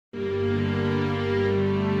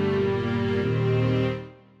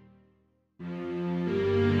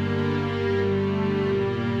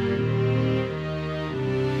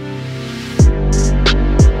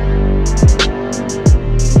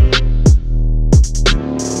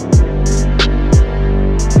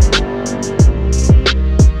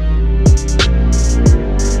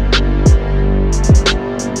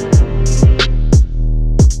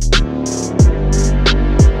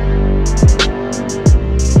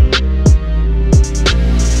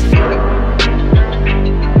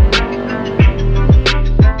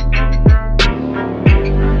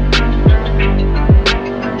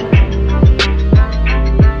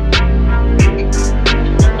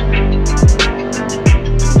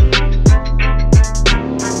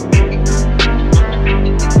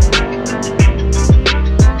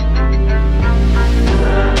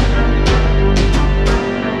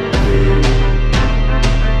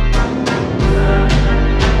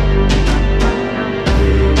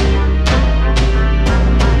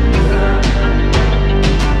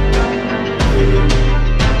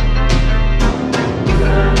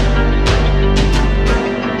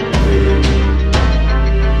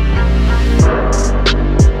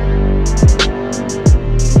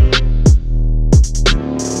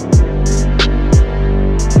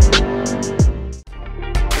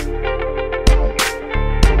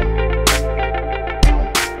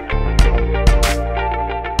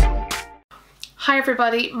Hi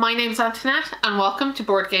everybody, my name's Antoinette and welcome to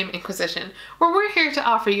Board Game Inquisition, where we're here to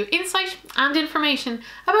offer you insight and information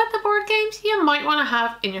about the board games you might want to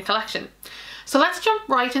have in your collection. So let's jump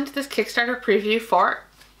right into this Kickstarter preview for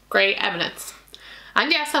Gray Eminence.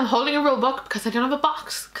 And yes, I'm holding a rulebook because I don't have a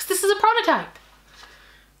box, because this is a prototype.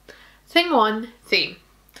 Thing 1, theme.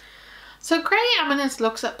 So Gray Eminence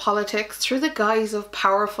looks at politics through the guise of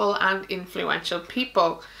powerful and influential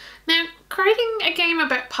people. Now, creating a game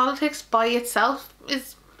about politics by itself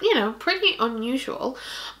is, pretty unusual,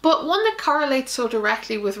 but one that correlates so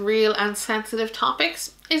directly with real and sensitive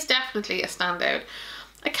topics is definitely a standout.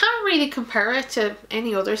 I can't really compare it to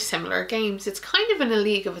any other similar games. It's kind of in a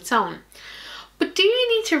league of its own. But do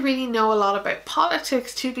you need to really know a lot about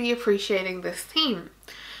politics to be appreciating this theme?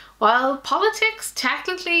 Well, politics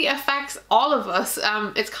technically affects all of us.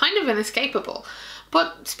 It's kind of inescapable.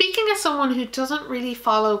 But speaking as someone who doesn't really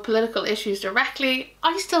follow political issues directly,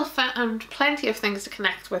 I still found plenty of things to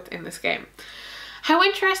connect with in this game. How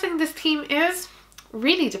interesting this theme is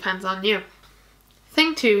really depends on you.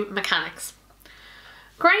 Thing 2, mechanics.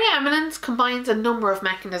 Gray Eminence combines a number of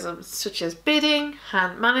mechanisms such as bidding,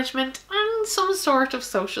 hand management, and some sort of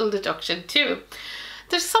social deduction too.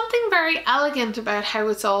 There's something very elegant about how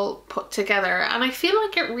it's all put together, and I feel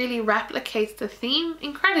like it really replicates the theme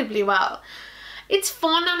incredibly well. It's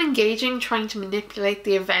fun and engaging trying to manipulate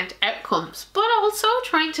the event outcomes, but also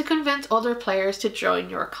trying to convince other players to join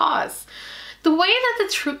your cause. The way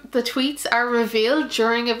that the tweets are revealed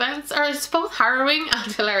during events is both harrowing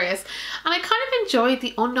and hilarious, and I kind of enjoyed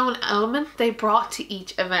the unknown element they brought to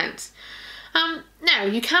each event. Now,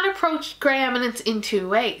 you can approach Gray Eminence in two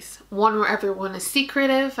ways. One where everyone is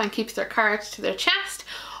secretive and keeps their cards to their chest,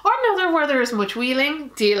 or another where there is much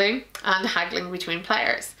wheeling, dealing, and haggling between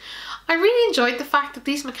players. I really enjoyed the fact that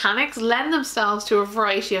these mechanics lend themselves to a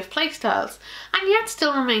variety of playstyles, and yet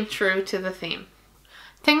still remain true to the theme.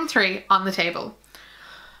 Thing 3, on the table.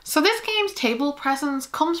 So this game's table presence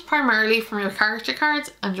comes primarily from your character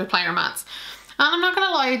cards and your player mats. And I'm not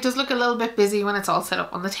gonna lie, it does look a little bit busy when it's all set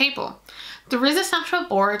up on the table. There is a central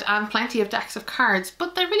board and plenty of decks of cards,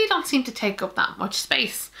 but they really don't seem to take up that much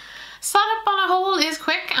space. Setup on a whole is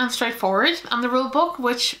quick and straightforward, and the rulebook,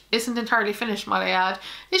 which isn't entirely finished might I add,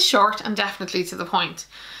 is short and definitely to the point.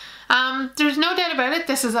 There's no doubt about it,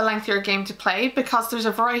 this is a lengthier game to play because there's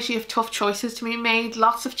a variety of tough choices to be made,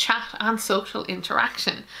 lots of chat and social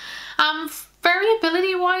interaction.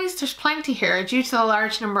 Variability wise, there's plenty here due to the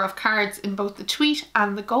large number of cards in both the tweet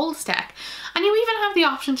and the gold stack, and you even have the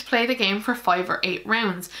option to play the game for 5 or 8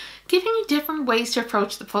 rounds, giving you different ways to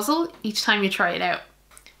approach the puzzle each time you try it out.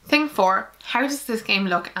 Thing 4, how does this game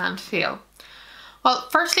look and feel? Well,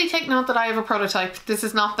 firstly, take note that I have a prototype. This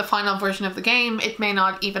is not the final version of the game. It may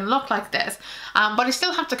not even look like this, but I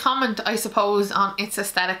still have to comment, I suppose, on its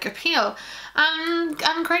aesthetic appeal. And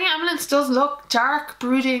Gray Eminence does look dark,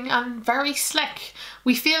 brooding, and very slick.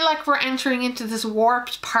 We feel like we're entering into this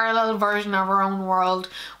warped parallel version of our own world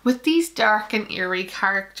with these dark and eerie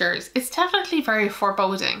characters. It's definitely very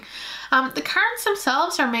foreboding. The cards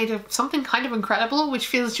themselves are made of something kind of incredible, which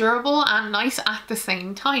feels durable and nice at the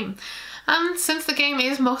same time. And since the game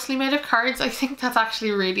is mostly made of cards, I think that's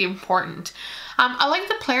actually really important. I like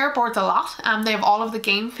the player boards a lot. They have all of the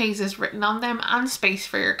game phases written on them and space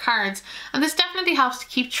for your cards, and this definitely helps to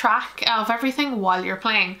keep track of everything while you're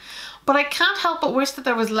playing. But I can't help but wish that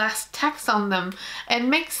there was less text on them. It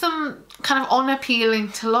makes them kind of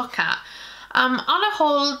unappealing to look at. On a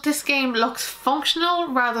whole, this game looks functional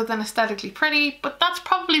rather than aesthetically pretty, but that's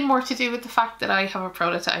probably more to do with the fact that I have a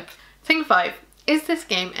prototype. Thing 5, is this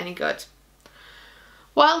game any good?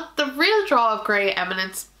 Well, the real draw of Gray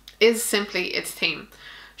Eminence is simply its theme.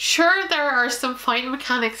 Sure, there are some fine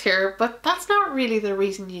mechanics here, but that's not really the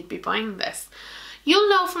reason you'd be buying this. You'll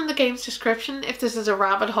know from the game's description if this is a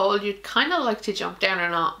rabbit hole you'd kind of like to jump down or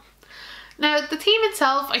not. Now, the theme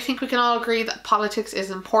itself, I think we can all agree that politics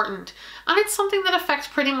is important, and it's something that affects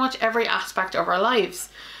pretty much every aspect of our lives.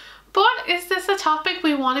 But is this a topic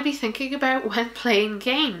we want to be thinking about when playing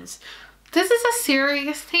games? This is a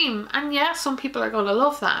serious theme, and yeah, some people are going to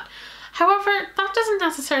love that. However, that doesn't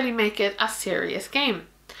necessarily make it a serious game.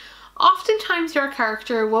 Oftentimes your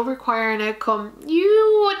character will require an outcome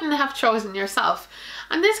you wouldn't have chosen yourself,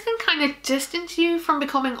 and this can kind of distance you from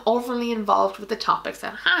becoming overly involved with the topics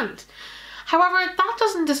at hand. However, that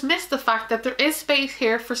doesn't dismiss the fact that there is space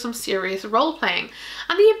here for some serious role-playing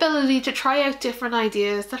and the ability to try out different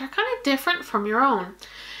ideas that are kind of different from your own.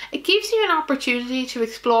 It gives you an opportunity to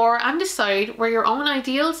explore and decide where your own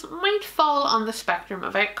ideals might fall on the spectrum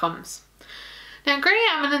of outcomes. Now, Gray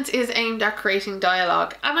Eminence is aimed at creating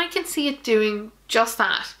dialogue, and I can see it doing just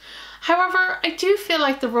that. However, I do feel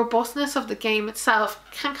like the robustness of the game itself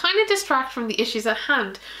can kind of distract from the issues at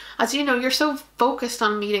hand, as you know, you're so focused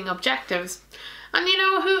on meeting objectives. And you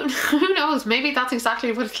know, who knows, maybe that's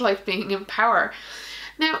exactly what it's like being in power.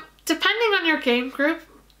 Now, depending on your game group,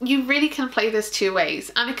 you really can play this two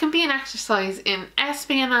ways, and it can be an exercise in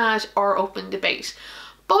espionage or open debate,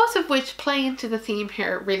 both of which play into the theme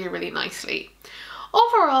here really, really nicely.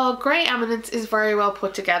 Overall, Gray Eminence is very well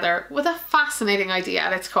put together with a fascinating idea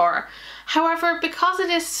at its core. However, because it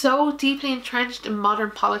is so deeply entrenched in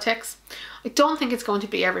modern politics, I don't think it's going to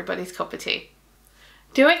be everybody's cup of tea.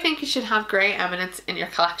 Do I think you should have Gray Eminence in your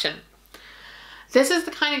collection? This is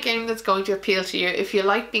the kind of game that's going to appeal to you if you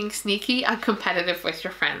like being sneaky and competitive with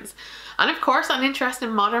your friends. And of course, an interest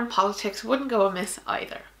in modern politics wouldn't go amiss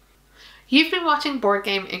either. You've been watching Board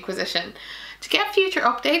Game Inquisition. To get future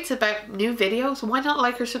updates about new videos, why not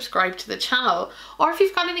like or subscribe to the channel? Or if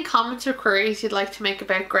you've got any comments or queries you'd like to make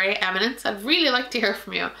about Gray Eminence, I'd really like to hear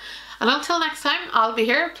from you. And until next time, I'll be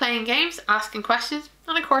here playing games, asking questions,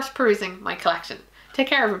 and of course perusing my collection. Take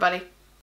care, everybody.